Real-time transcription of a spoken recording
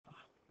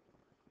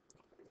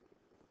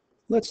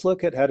Let's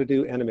look at how to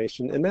do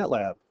animation in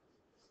MATLAB.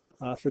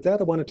 For that,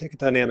 I want to take a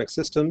dynamic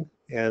system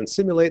and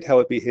simulate how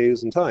it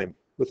behaves in time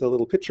with a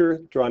little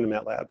picture drawn in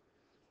MATLAB.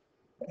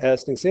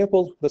 As an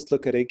example, let's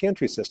look at a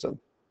gantry system.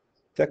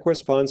 That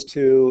corresponds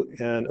to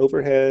an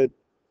overhead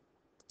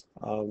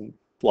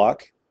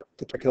block,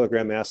 the per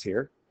kilogram mass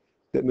here,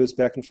 that moves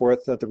back and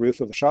forth at the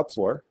roof of a shop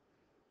floor.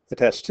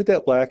 Attached to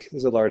that block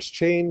is a large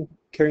chain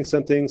carrying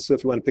something, so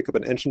if you want to pick up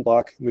an engine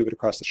block, move it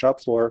across the shop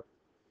floor,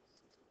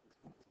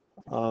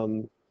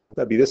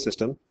 that'd be this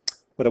system.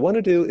 What I want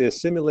to do is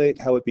simulate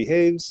how it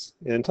behaves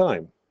in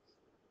time.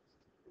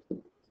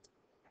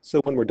 So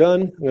when we're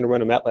done, I'm going to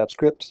run a MATLAB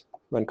script,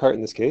 run cart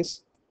in this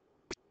case,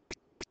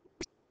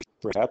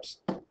 perhaps.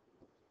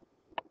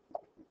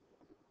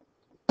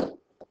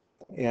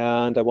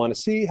 And I want to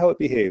see how it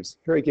behaves.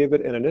 Here I gave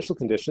it an initial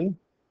condition,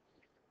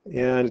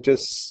 and it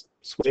just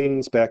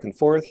swings back and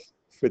forth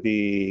for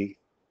the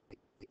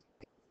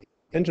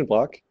engine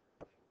block,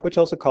 which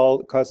also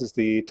causes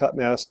the top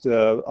mass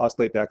to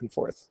oscillate back and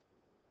forth.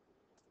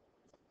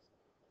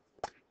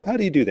 How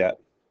do you do that?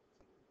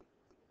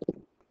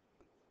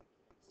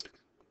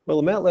 Well,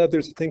 in MATLAB,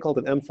 there's a thing called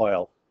an M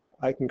file.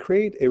 I can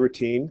create a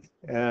routine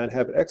and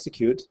have it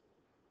execute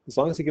as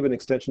long as I give it an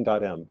extension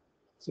 .m.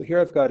 So here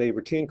I've got a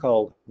routine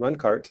called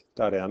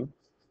runCart.m.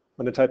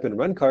 When I type in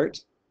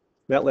runCart,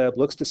 MATLAB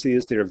looks to see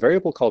is there a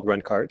variable called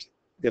runCart.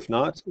 If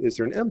not, is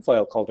there an M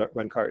file called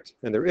runCart?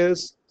 And there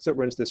is, so it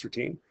runs this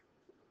routine.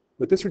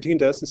 What this routine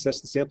does is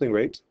sets the sampling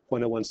rate,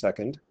 0.01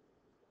 second,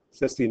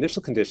 sets the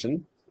initial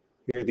condition.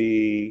 Here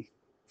the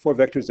 4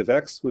 vectors of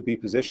x would be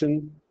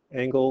position,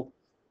 angle,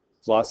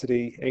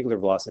 velocity, angular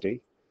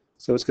velocity.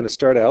 So it's going to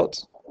start out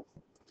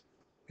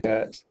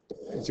at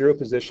 0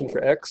 position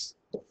for x,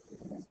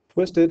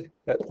 twisted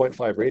at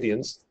 0.5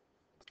 radians,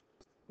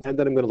 and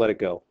then I'm going to let it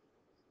go.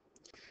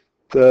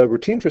 The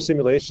routine for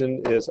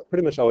simulation is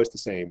pretty much always the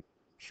same.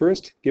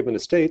 First, given the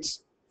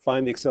states,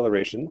 find the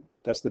acceleration,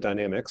 that's the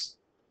dynamics.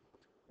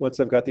 Once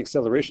I've got the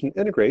acceleration,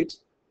 integrate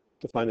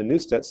to find the new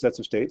sets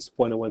of states,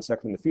 0.01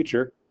 second in the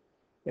future,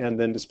 and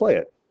then display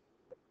it.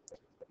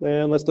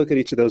 And let's look at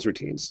each of those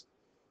routines.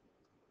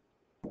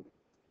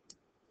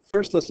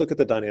 First, let's look at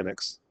the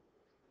dynamics.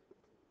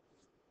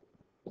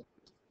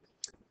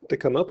 To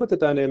come up with the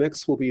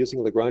dynamics, we'll be using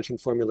a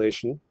Lagrangian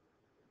formulation,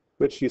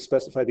 which you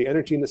specify the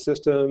energy in the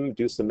system,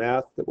 do some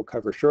math that we'll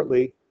cover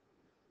shortly.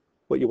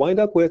 What you wind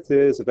up with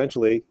is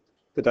eventually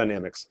the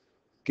dynamics.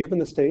 Given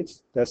the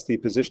states, that's the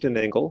position and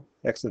angle,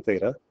 x and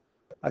theta,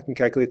 I can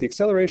calculate the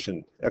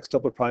acceleration, x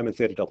double prime and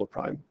theta double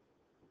prime.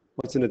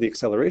 Once into the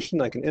acceleration,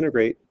 I can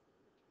integrate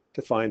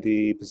to find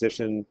the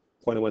position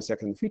 0.01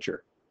 second in the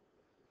future.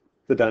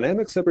 The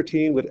dynamic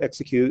subroutine would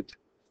execute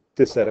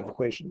this set of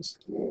equations.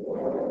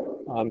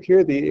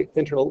 Here the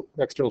internal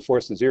external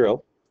force is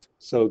 0.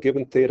 So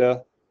given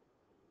theta,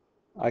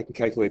 I can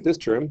calculate this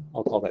term.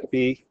 I'll call that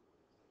b.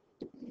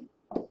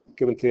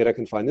 Given theta, I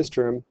can find this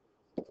term.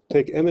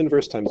 Take m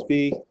inverse times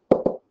b.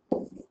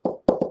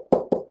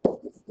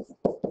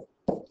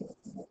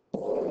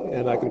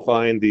 And I can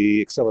find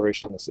the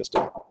acceleration in the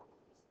system.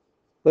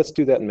 Let's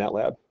do that in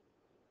MATLAB.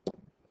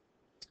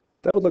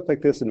 That would look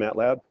like this in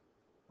MATLAB.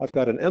 I've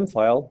got an M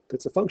file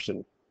that's a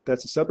function.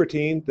 That's a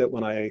subroutine that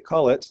when I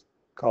call it,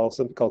 call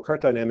something called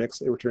cart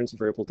dynamics, it returns a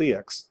variable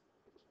dx.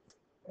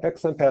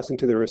 X I'm passing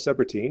to the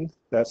subroutine.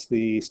 That's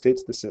the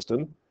states of the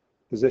system,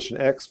 position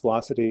x,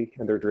 velocity,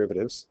 and their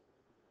derivatives.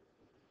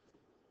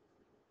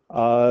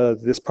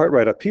 This part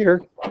right up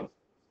here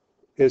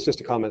is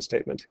just a comment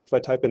statement. If I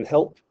type in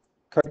help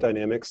cart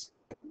dynamics,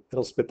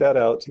 it'll spit that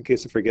out in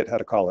case I forget how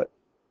to call it.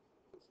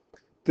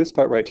 This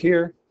part right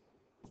here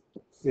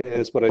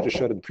is what I just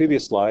showed in the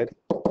previous slide.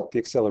 The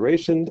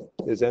acceleration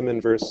is m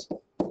inverse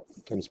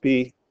times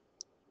b.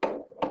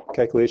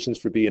 Calculations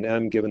for b and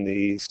m given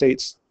the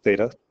states,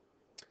 theta.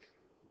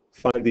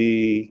 Find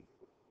the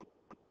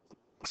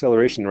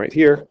acceleration right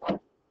here.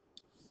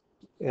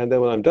 And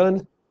then when I'm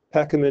done,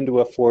 pack them into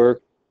a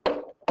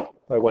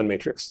 4x1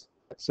 matrix.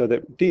 So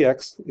that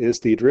dx is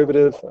the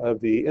derivative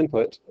of the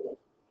input.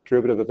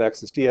 Derivative of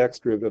x is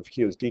dx, derivative of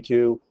q is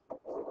dq.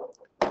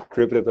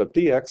 Derivative of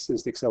dx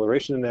is the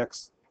acceleration in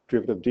x.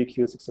 Derivative of dq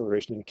is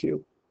acceleration in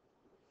q.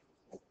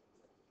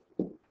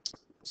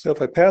 So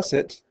if I pass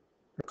it,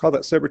 or call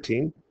that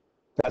subroutine,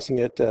 passing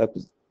it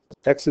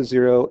x is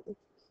 0,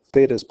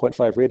 theta is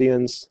 0.5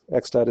 radians,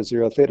 x dot is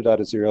 0, theta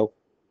dot is 0,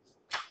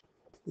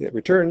 it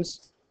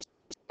returns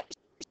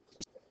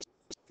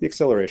the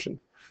acceleration,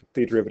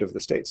 the derivative of the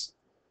states.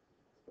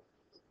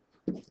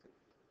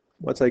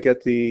 Once I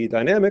get the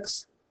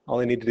dynamics, all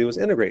I need to do is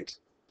integrate.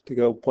 To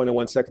go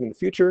 0.01 second in the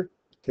future,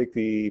 take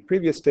the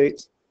previous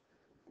state,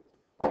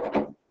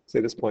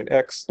 say this point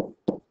x,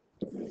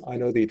 I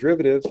know the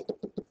derivative,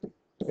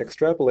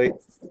 extrapolate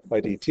by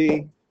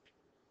dt,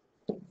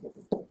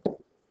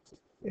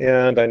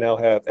 and I now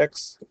have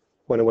x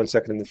 0.01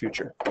 second in the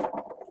future.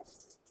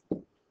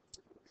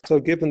 So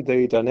given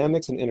the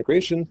dynamics and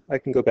integration, I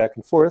can go back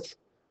and forth.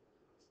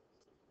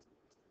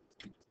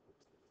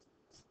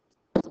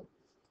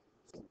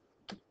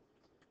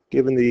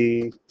 Given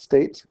the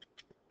state,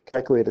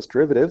 calculate its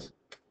derivative.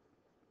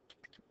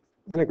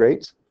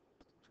 integrate.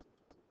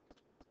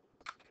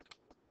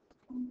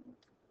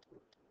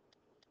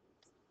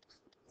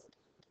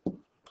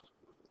 Here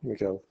we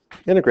go.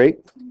 Integrate.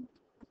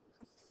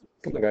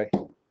 Come on, guy.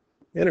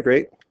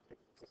 Integrate.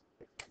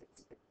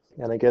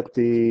 And I get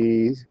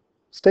the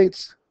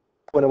states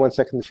 0.01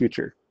 second in the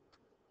future.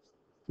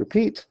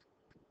 Repeat.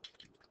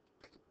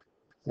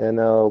 And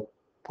now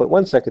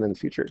 0.1 second in the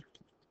future.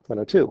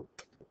 0.02.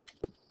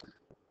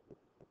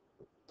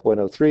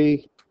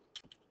 0.03.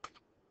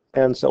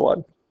 And so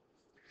on.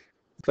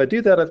 If I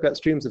do that, I've got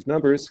streams of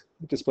numbers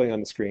displaying on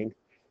the screen.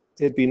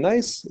 It'd be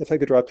nice if I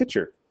could draw a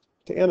picture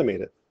to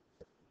animate it.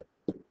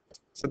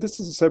 So this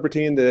is a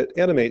subroutine that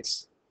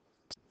animates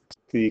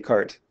the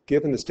cart.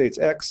 Given the states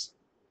x,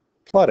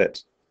 plot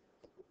it.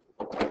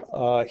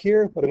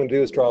 Here, what I'm going to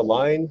do is draw a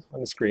line on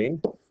the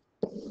screen,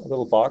 a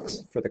little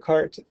box for the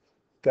cart.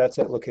 That's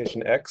at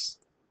location x.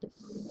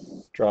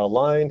 Draw a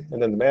line,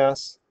 and then the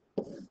mass.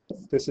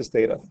 This is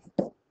theta.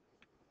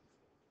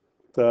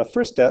 The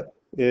first step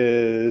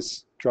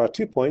is draw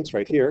 2 points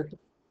right here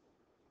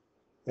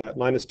at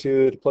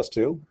 -2 to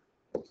 +2.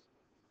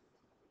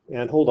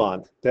 And hold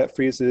on. That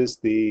freezes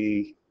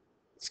the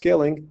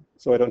scaling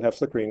so I don't have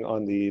flickering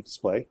on the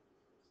display.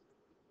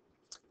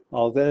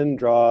 I'll then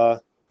draw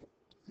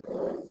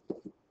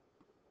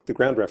the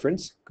ground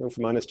reference, going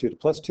from -2 to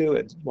 +2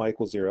 at y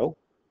 = 0.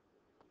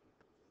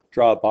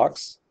 Draw a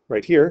box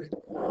right here.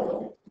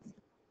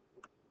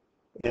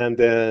 And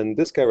then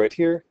this guy right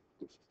here,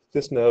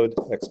 this node,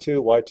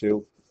 x2,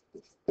 y2,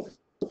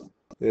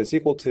 is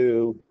equal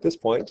to this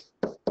point,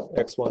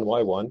 x1,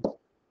 y1,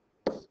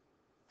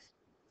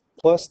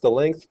 plus the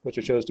length, which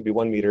it shows to be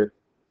 1 meter,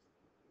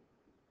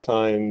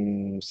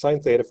 times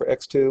sine theta for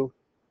x2,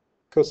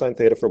 cosine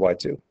theta for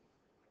y2.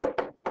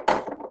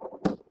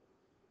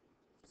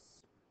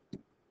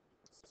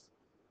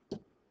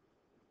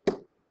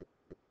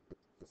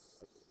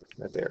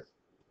 Right there.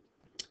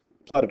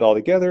 Plot it all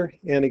together,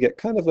 and you get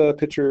kind of a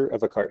picture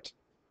of a cart.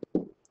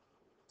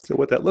 So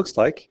what that looks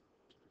like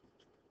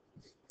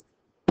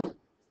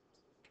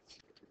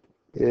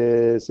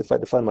is if I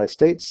define my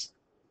states,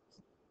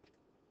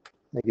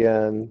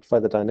 again,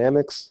 find the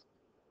dynamics,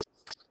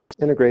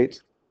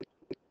 integrate,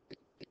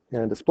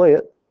 and display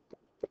it.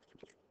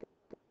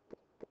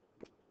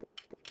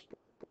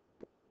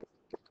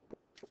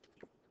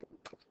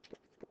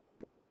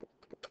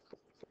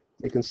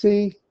 You can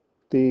see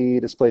the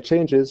display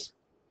changes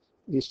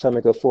each time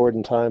I go forward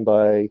in time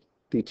by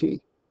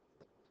dt.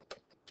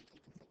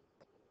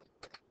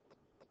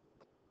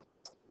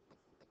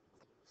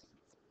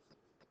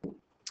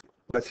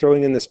 By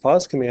throwing in this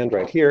pause command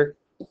right here,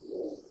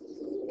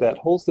 that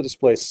holds the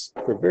display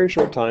for a very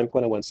short time,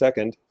 0.01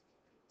 second.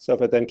 So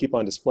if I then keep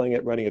on displaying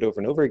it, running it over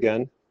and over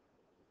again,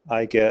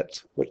 I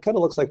get what kind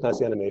of looks like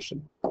nice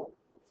animation.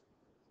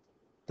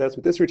 That's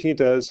what this routine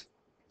does.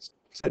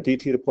 Set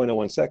dt to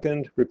 0.01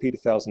 second, repeat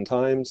 1,000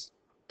 times,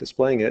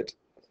 displaying it.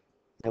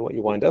 And what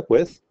you wind up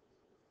with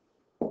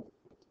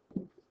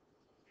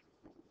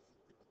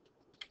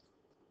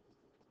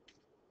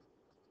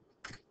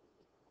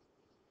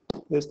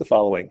is the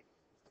following.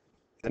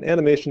 An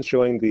animation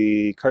showing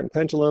the cart and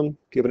pendulum,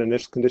 given an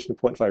initial condition of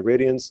 0.5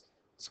 radians,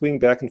 swinging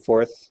back and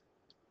forth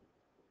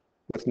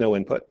with no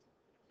input.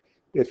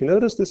 If you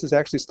notice, this is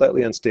actually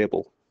slightly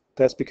unstable.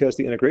 That's because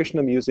the integration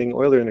I'm using,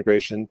 Euler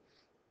integration,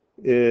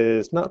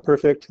 is not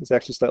perfect. It's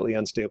actually slightly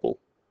unstable.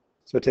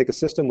 So take a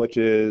system which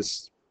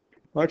is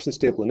largely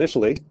stable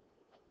initially,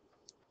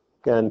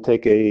 and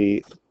take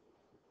a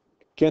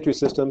Cantor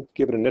system,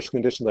 give it an initial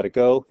condition, let it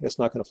go. It's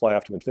not going to fly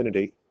off to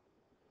infinity.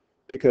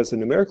 Because the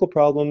numerical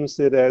problems,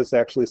 it is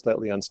actually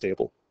slightly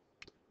unstable.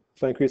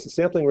 If I increase the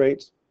sampling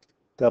rate,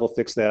 that'll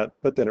fix that,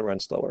 but then it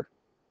runs slower.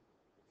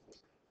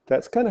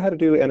 That's kind of how to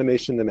do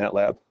animation in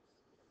MATLAB.